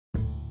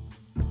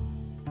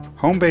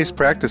Home-based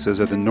practices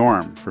are the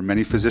norm for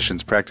many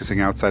physicians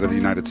practicing outside of the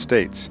United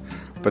States,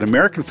 but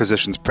American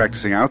physicians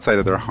practicing outside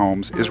of their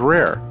homes is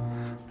rare.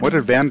 What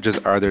advantages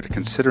are there to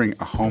considering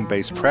a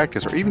home-based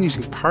practice or even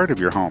using part of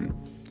your home?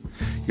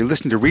 You're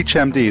listening to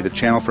ReachMD, the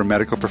channel for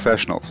medical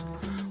professionals.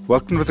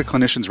 Welcome to the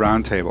Clinicians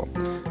Roundtable.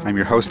 I'm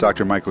your host,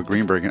 Dr. Michael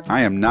Greenberg, and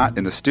I am not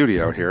in the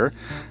studio here.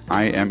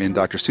 I am in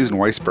Dr. Susan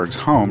Weisberg's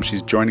home.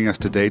 She's joining us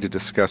today to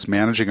discuss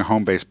managing a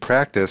home-based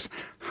practice,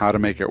 how to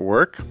make it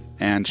work,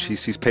 and she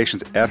sees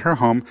patients at her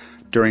home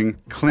during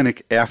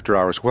clinic after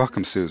hours.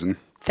 Welcome, Susan.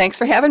 Thanks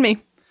for having me.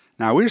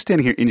 Now, we're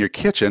standing here in your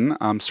kitchen,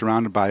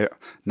 surrounded by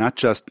not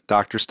just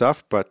doctor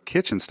stuff, but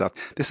kitchen stuff.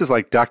 This is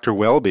like Dr.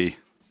 Welby.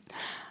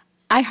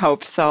 I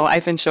hope so.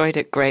 I've enjoyed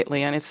it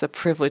greatly, and it's a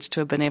privilege to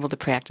have been able to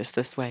practice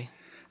this way.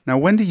 Now,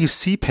 when do you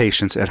see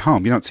patients at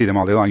home? You don't see them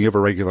all day long. You have a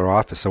regular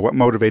office. So what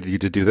motivated you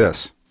to do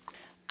this?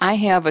 I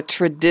have a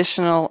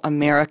traditional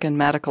American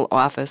medical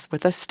office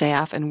with a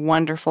staff and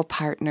wonderful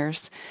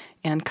partners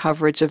and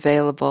coverage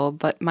available,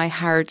 but my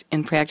heart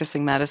in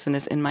practicing medicine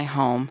is in my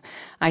home.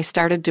 I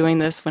started doing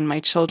this when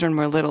my children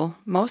were little,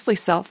 mostly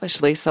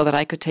selfishly so that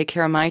I could take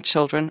care of my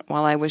children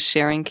while I was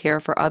sharing care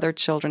for other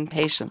children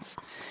patients.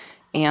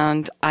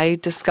 And I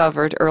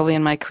discovered early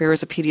in my career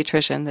as a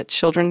pediatrician that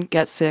children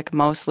get sick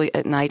mostly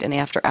at night and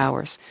after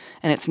hours,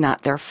 and it's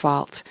not their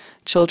fault.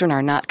 Children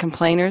are not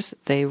complainers.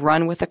 They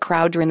run with the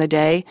crowd during the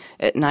day.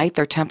 At night,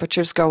 their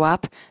temperatures go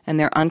up, and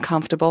they're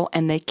uncomfortable,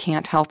 and they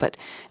can't help it.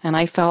 And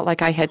I felt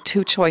like I had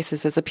two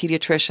choices as a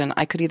pediatrician.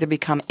 I could either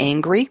become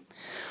angry,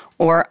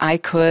 or I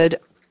could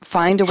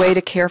find a way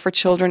to care for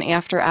children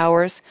after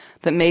hours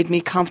that made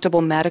me comfortable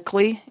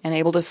medically and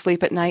able to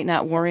sleep at night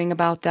not worrying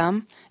about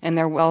them and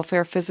their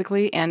welfare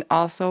physically, and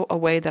also a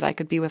way that I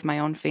could be with my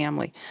own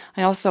family.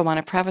 I also want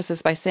to preface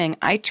this by saying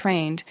I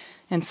trained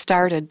and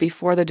started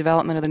before the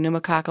development of the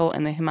pneumococcal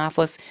and the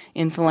Haemophilus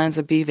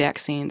influenza B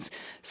vaccines.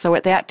 So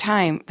at that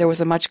time, there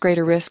was a much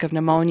greater risk of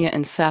pneumonia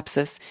and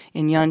sepsis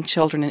in young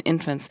children and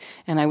infants,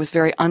 and I was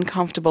very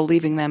uncomfortable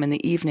leaving them in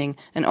the evening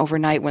and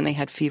overnight when they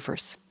had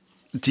fevers.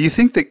 Do you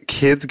think that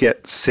kids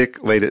get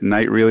sick late at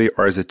night, really,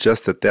 or is it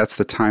just that that's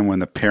the time when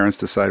the parents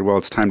decide, well,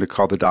 it's time to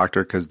call the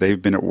doctor because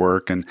they've been at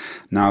work and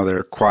now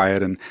they're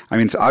quiet? And I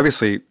mean, it's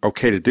obviously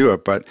okay to do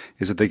it, but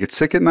is it they get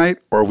sick at night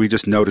or we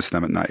just notice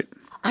them at night?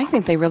 I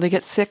think they really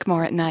get sick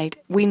more at night.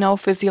 We know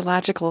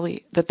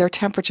physiologically that their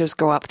temperatures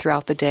go up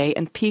throughout the day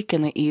and peak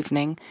in the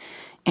evening.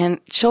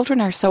 And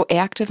children are so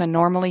active and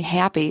normally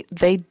happy,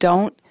 they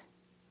don't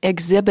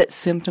exhibit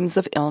symptoms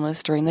of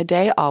illness during the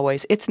day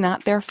always. It's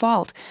not their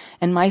fault.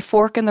 And my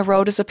fork in the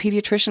road as a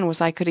pediatrician was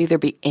I could either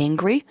be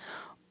angry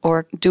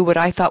or do what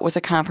I thought was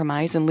a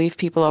compromise and leave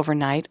people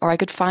overnight, or I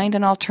could find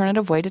an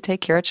alternative way to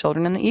take care of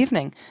children in the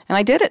evening. And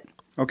I did it.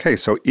 Okay,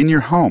 so in your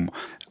home,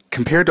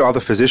 compared to all the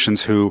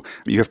physicians who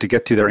you have to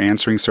get to their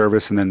answering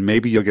service and then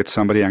maybe you'll get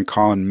somebody on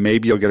call and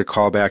maybe you'll get a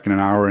call back in an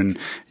hour and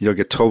you'll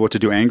get told what to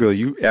do angrily,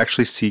 you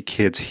actually see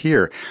kids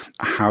here.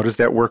 How does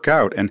that work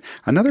out? And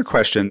another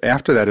question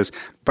after that is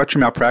about your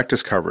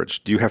malpractice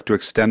coverage. Do you have to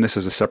extend this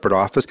as a separate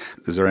office?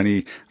 Is there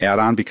any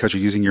add-on because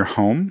you're using your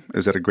home?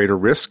 Is that a greater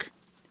risk?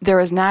 There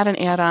is not an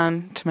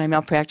add-on to my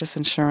malpractice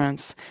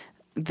insurance.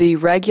 The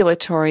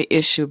regulatory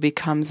issue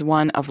becomes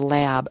one of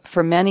lab.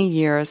 For many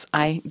years,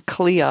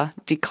 CLIA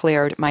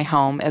declared my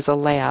home as a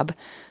lab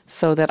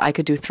so that I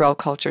could do throat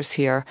cultures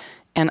here.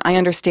 And I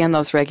understand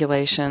those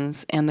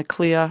regulations, and the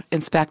CLIA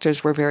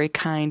inspectors were very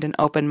kind and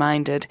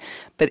open-minded,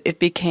 but it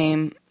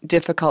became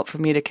difficult for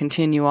me to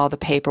continue all the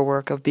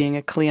paperwork of being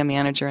a CLIA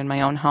manager in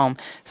my own home.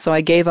 So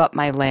I gave up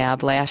my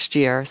lab last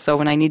year. So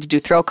when I need to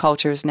do throat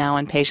cultures now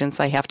in patients,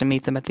 I have to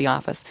meet them at the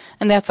office.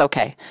 And that's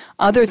okay.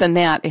 Other than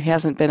that, it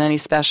hasn't been any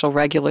special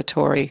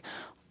regulatory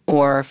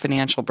or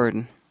financial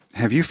burden.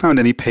 Have you found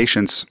any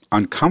patients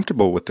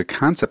uncomfortable with the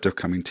concept of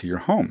coming to your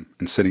home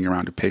and sitting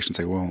around? Do patients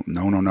say, well,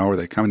 no, or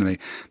they come and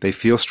they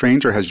feel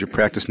strange, or has your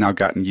practice now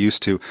gotten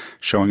used to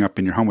showing up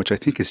in your home, which I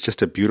think is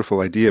just a beautiful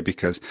idea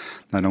because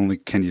not only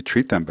can you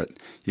treat them, but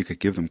you could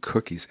give them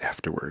cookies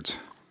afterwards.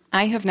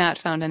 I have not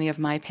found any of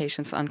my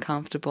patients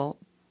uncomfortable,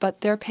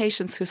 but they're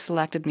patients who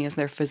selected me as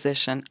their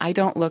physician. I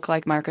don't look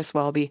like Marcus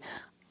Welby.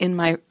 In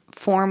my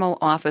formal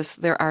office,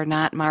 there are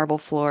not marble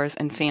floors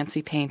and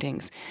fancy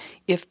paintings.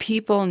 If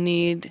people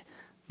need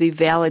the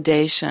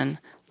validation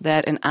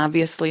that an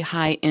obviously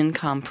high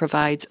income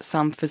provides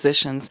some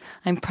physicians,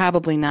 I'm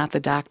probably not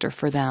the doctor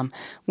for them.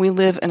 We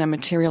live in a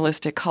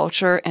materialistic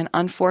culture, and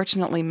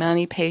unfortunately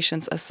many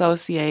patients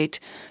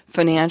associate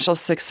financial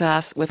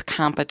success with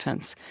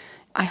competence.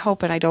 I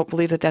hope and I don't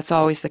believe that that's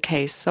always the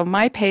case. So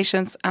my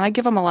patients, and I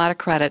give them a lot of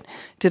credit,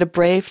 did a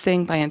brave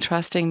thing by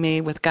entrusting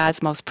me with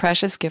God's most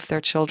precious gift,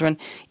 their children,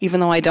 even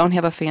though I don't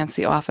have a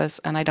fancy office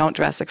and I don't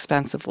dress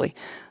expensively.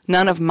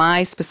 None of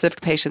my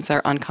specific patients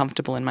are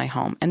uncomfortable in my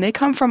home, and they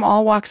come from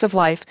all walks of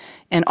life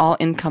and all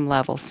income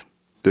levels.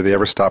 Do they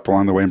ever stop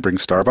along the way and bring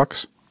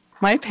Starbucks?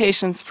 My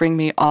patients bring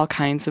me all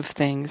kinds of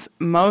things.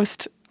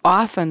 Most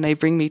often they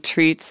bring me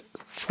treats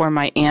for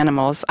my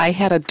animals. I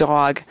had a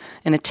dog,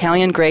 an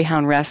Italian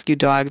Greyhound rescue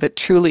dog that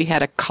truly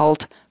had a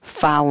cult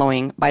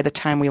following by the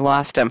time we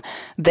lost him.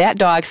 That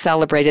dog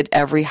celebrated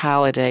every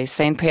holiday,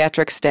 St.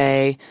 Patrick's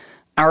Day,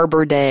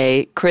 Arbor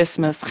Day,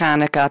 Christmas,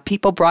 Hanukkah.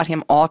 People brought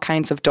him all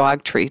kinds of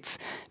dog treats.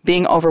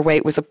 Being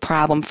overweight was a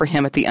problem for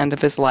him at the end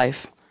of his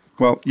life.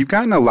 Well, you've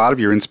gotten a lot of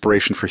your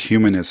inspiration for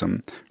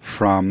humanism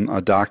from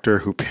a doctor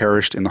who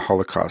perished in the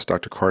Holocaust,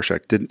 Dr.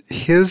 Korshak. Did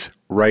his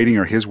writing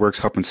or his works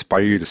help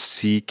inspire you to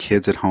see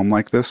kids at home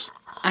like this?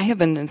 I have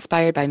been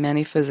inspired by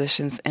many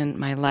physicians in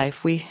my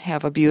life. We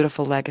have a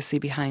beautiful legacy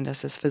behind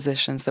us as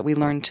physicians that we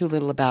learn too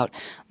little about.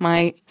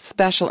 My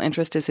special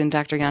interest is in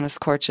Dr. Janusz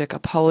Korczak, a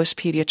Polish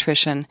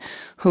pediatrician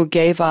who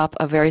gave up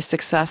a very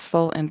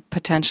successful and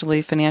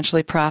potentially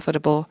financially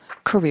profitable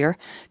career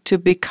to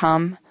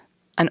become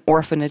an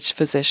orphanage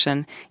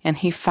physician, and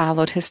he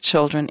followed his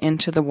children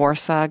into the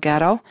Warsaw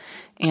Ghetto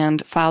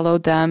and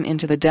followed them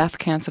into the death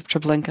camps of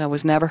Treblinka,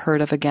 was never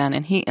heard of again,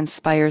 and he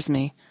inspires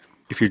me.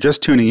 If you're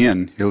just tuning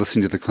in, you're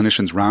listening to the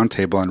Clinicians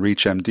Roundtable on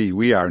ReachMD.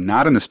 We are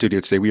not in the studio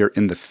today. We are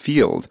in the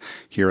field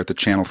here at the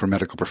Channel for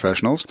Medical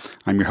Professionals.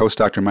 I'm your host,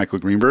 Dr. Michael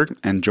Greenberg,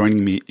 and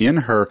joining me in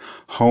her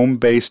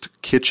home-based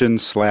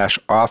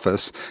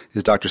kitchen/office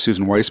is Dr.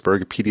 Susan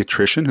Weisberg, a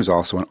pediatrician who's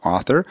also an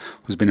author,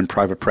 who's been in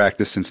private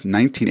practice since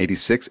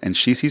 1986, and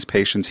she sees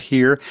patients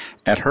here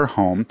at her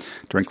home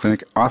during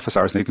clinic office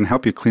hours, and they can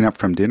help you clean up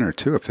from dinner,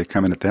 too, if they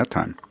come in at that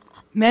time.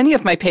 Many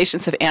of my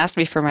patients have asked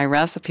me for my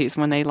recipes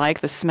when they like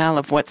the smell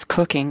of what's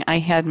cooking. I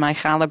had my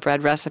challah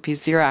bread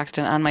recipes Xeroxed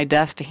and on my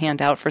desk to hand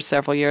out for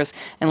several years,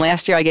 and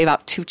last year I gave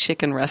out 2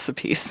 chicken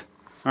recipes.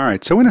 All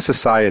right, so in a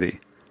society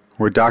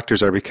where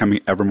doctors are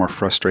becoming ever more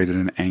frustrated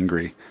and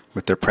angry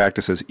with their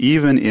practices,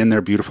 even in their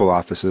beautiful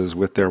offices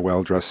with their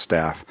well-dressed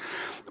staff,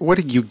 what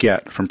do you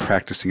get from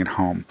practicing at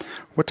home?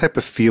 What type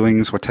of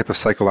feelings, what type of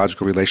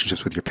psychological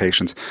relationships with your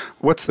patients?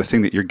 What's the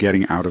thing that you're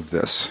getting out of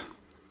this?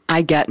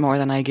 I get more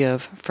than I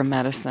give from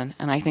medicine,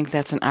 and I think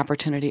that's an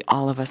opportunity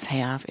all of us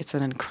have. It's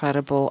an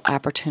incredible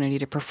opportunity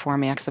to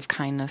perform acts of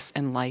kindness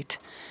and light.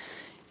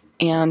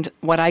 And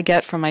what I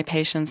get from my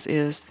patients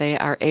is they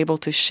are able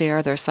to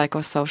share their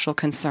psychosocial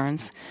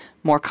concerns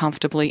more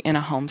comfortably in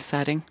a home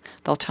setting.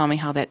 They'll tell me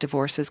how that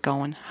divorce is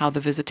going, how the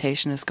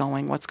visitation is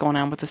going, what's going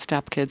on with the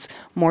stepkids,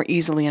 more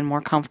easily and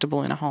more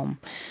comfortable in a home.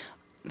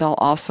 They'll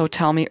also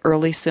tell me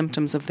early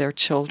symptoms of their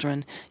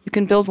children. You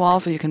can build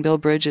walls or you can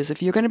build bridges.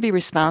 If you're going to be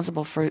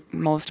responsible for the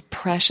most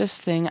precious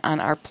thing on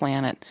our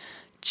planet,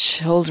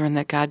 children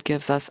that God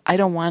gives us, I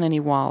don't want any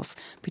walls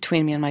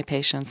between me and my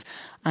patients.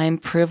 I'm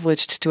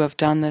privileged to have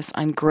done this.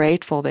 I'm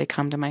grateful they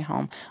come to my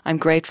home. I'm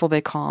grateful they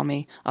call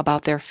me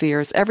about their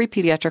fears. Every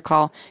pediatric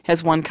call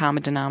has one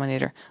common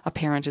denominator. A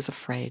parent is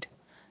afraid.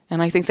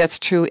 And I think that's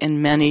true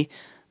in many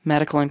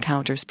medical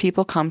encounters.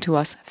 People come to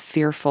us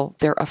fearful.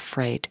 They're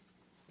afraid.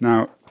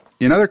 Now,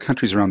 in other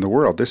countries around the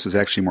world, this is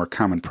actually more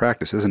common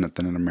practice, isn't it,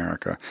 than in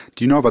America?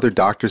 Do you know of other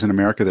doctors in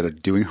America that are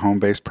doing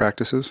home-based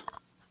practices?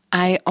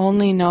 I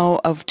only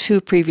know of 2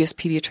 previous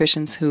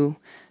pediatricians who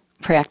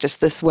practiced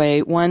this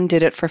way. One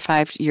did it for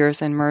 5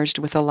 years and merged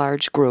with a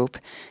large group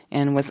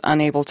and was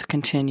unable to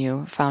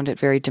continue, found it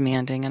very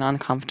demanding and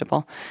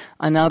uncomfortable.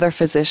 Another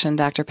physician,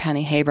 Dr.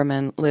 Penny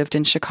Haberman, lived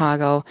in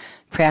Chicago,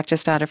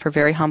 practiced out of her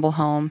very humble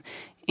home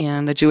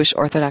in the Jewish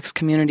Orthodox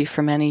community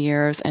for many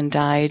years and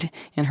died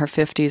in her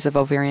 50s of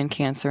ovarian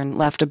cancer and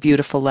left a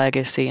beautiful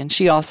legacy. And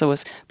she also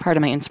was part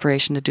of my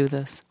inspiration to do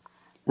this.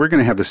 We're going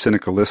to have the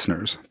cynical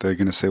listeners. They're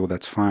going to say, well,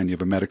 that's fine. You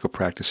have a medical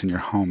practice in your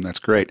home. That's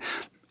great.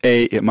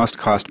 A, it must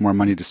cost more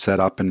money to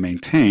set up and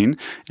maintain.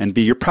 And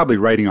B, you're probably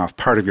writing off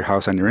part of your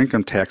house on your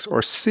income tax.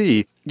 Or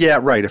C, yeah,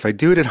 right, if I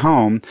do it at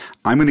home,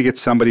 I'm going to get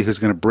somebody who's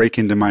going to break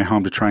into my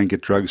home to try and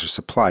get drugs or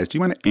supplies. Do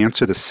you want to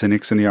answer the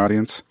cynics in the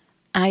audience?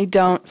 I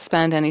don't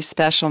spend any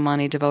special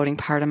money devoting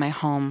part of my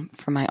home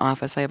for my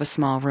office. I have a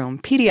small room.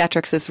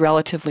 Pediatrics is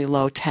relatively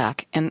low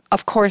tech, and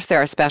of course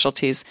there are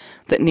specialties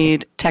that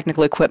need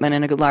technical equipment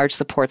and a large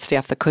support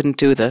staff that couldn't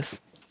do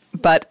this.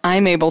 But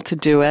I'm able to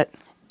do it,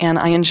 and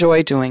I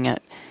enjoy doing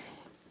it.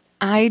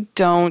 I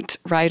don't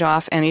write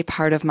off any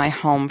part of my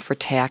home for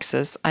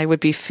taxes. I would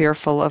be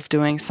fearful of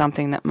doing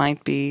something that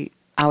might be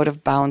out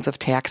of bounds of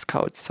tax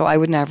codes, so I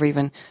would never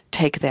even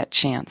take that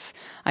chance.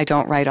 I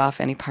don't write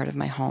off any part of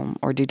my home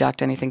or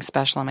deduct anything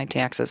special on my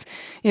taxes.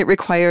 It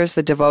requires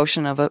the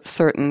devotion of a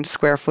certain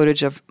square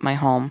footage of my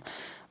home,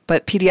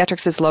 but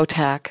pediatrics is low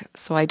tech,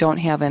 so I don't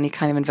have any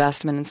kind of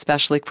investment in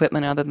special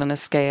equipment other than a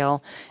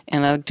scale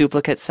and a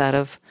duplicate set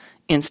of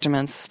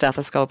instruments,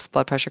 stethoscopes,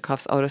 blood pressure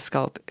cuffs,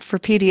 otoscope. For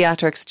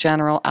pediatrics,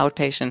 general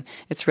outpatient,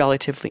 it's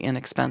relatively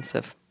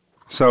inexpensive.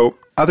 So,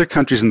 other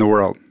countries in the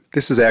world,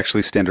 this is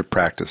actually standard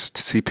practice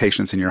to see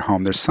patients in your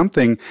home. There's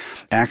something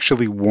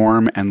actually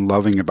warm and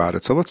loving about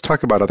it. So let's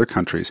talk about other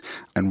countries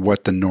and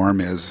what the norm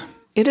is.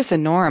 It is a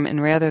norm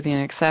and rather than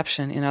an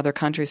exception in other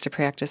countries to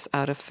practice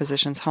out of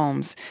physicians'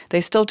 homes. They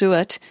still do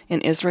it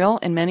in Israel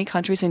and many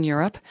countries in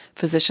Europe.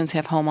 Physicians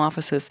have home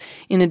offices.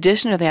 In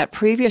addition to that,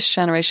 previous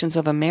generations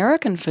of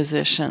American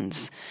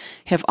physicians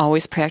have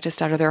always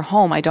practiced out of their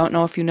home. I don't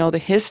know if you know the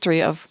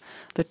history of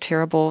the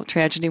terrible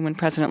tragedy when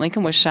President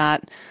Lincoln was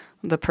shot.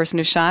 The person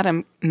who shot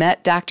him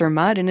met Dr.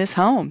 Mudd in his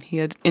home. He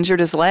had injured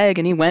his leg,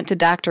 and he went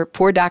to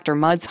poor Dr.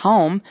 Mudd's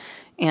home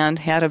and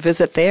had a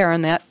visit there,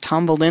 and that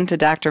tumbled into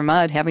Dr.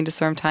 Mudd having to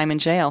serve time in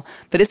jail.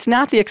 But it's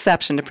not the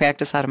exception to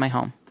practice out of my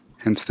home.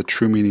 Hence the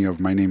true meaning of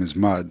my name is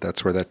Mudd.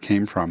 That's where that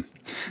came from.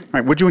 All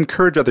right, would you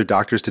encourage other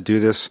doctors to do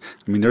this?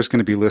 I mean, there's going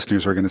to be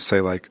listeners who are going to say,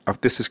 like, oh,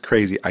 this is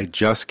crazy. I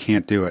just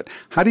can't do it.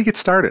 How do you get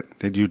started?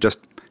 Did you just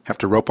have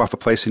to rope off a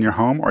place in your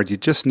home, or do you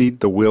just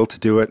need the will to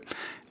do it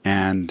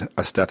and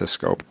a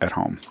stethoscope at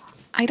home?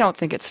 I don't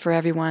think it's for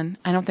everyone.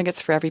 I don't think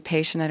it's for every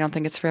patient. I don't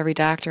think it's for every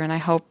doctor. And I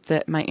hope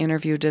that my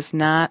interview does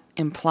not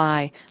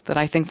imply that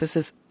I think this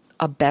is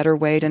a better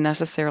way to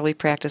necessarily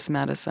practice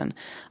medicine.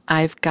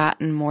 I've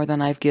gotten more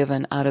than I've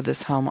given out of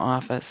this home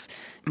office.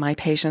 My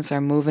patients are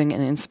moving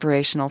and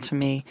inspirational to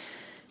me.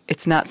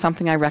 It's not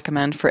something I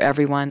recommend for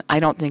everyone. I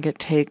don't think it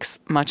takes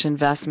much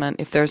investment.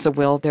 If there's a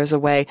will, there's a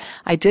way.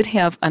 I did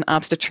have an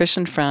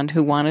obstetrician friend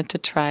who wanted to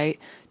try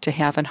to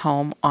have a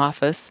home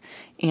office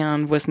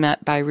and was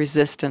met by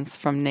resistance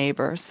from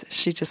neighbors.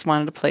 She just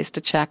wanted a place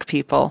to check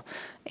people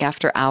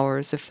after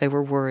hours if they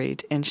were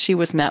worried, and she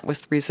was met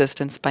with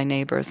resistance by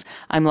neighbors.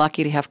 I'm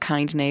lucky to have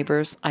kind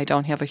neighbors. I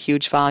don't have a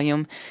huge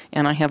volume,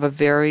 and I have a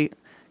very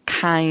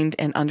kind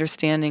and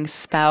understanding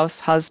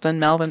spouse, husband,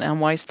 Melvin M.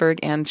 Weisberg,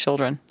 and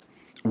children.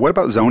 What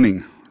about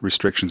zoning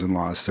restrictions and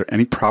laws? Is there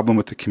any problem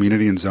with the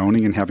community and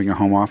zoning and having a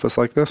home office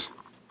like this?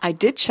 I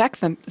did check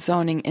the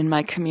zoning in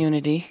my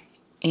community,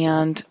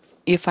 and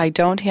if I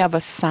don't have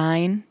a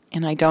sign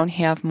and I don't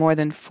have more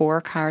than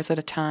 4 cars at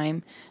a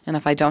time, and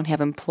if I don't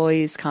have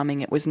employees coming,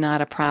 it was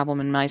not a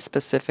problem in my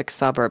specific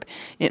suburb.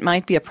 It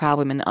might be a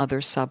problem in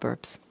other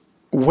suburbs.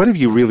 What have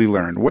you really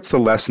learned? What's the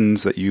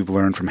lessons that you've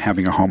learned from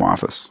having a home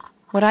office?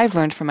 What I've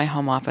learned from my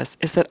home office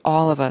is that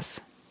all of us,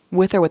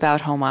 with or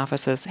without home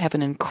offices, have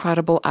an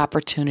incredible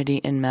opportunity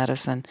in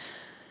medicine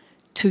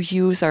to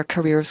use our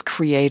careers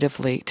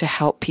creatively, to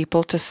help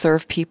people, to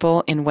serve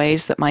people in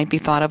ways that might be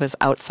thought of as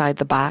outside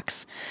the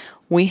box.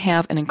 We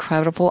have an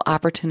incredible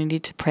opportunity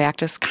to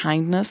practice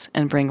kindness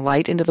and bring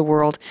light into the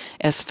world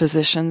as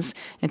physicians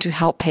and to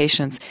help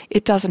patients.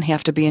 It doesn't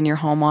have to be in your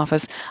home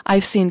office.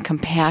 I've seen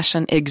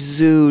compassion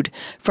exude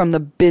from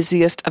the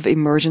busiest of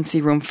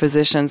emergency room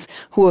physicians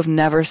who have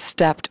never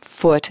stepped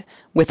foot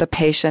with a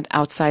patient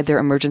outside their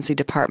emergency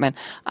department.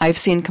 I've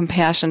seen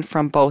compassion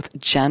from both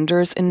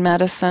genders in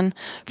medicine,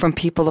 from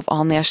people of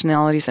all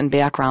nationalities and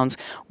backgrounds.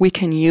 We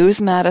can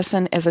use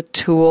medicine as a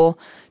tool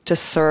to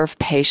serve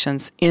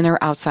patients in or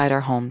outside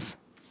our homes.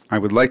 I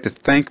would like to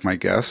thank my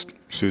guest,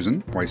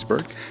 Susan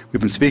Weisberg. We've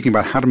been speaking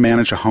about how to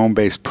manage a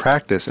home-based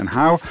practice and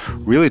how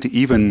really to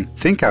even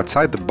think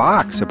outside the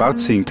box about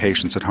seeing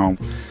patients at home.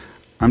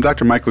 I'm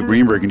Dr. Michael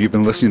Greenberg, and you've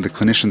been listening to the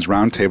Clinicians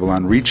Roundtable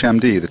on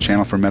ReachMD, the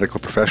channel for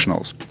medical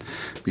professionals.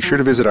 Be sure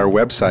to visit our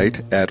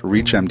website at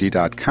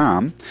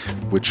reachmd.com,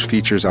 which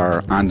features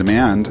our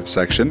on-demand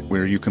section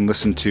where you can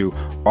listen to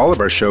all of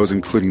our shows,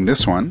 including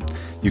this one.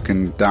 You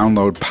can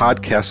download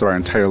podcasts of our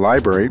entire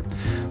library.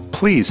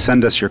 Please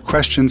send us your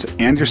questions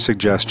and your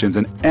suggestions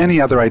and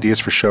any other ideas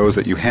for shows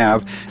that you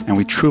have, and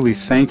we truly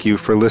thank you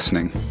for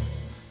listening.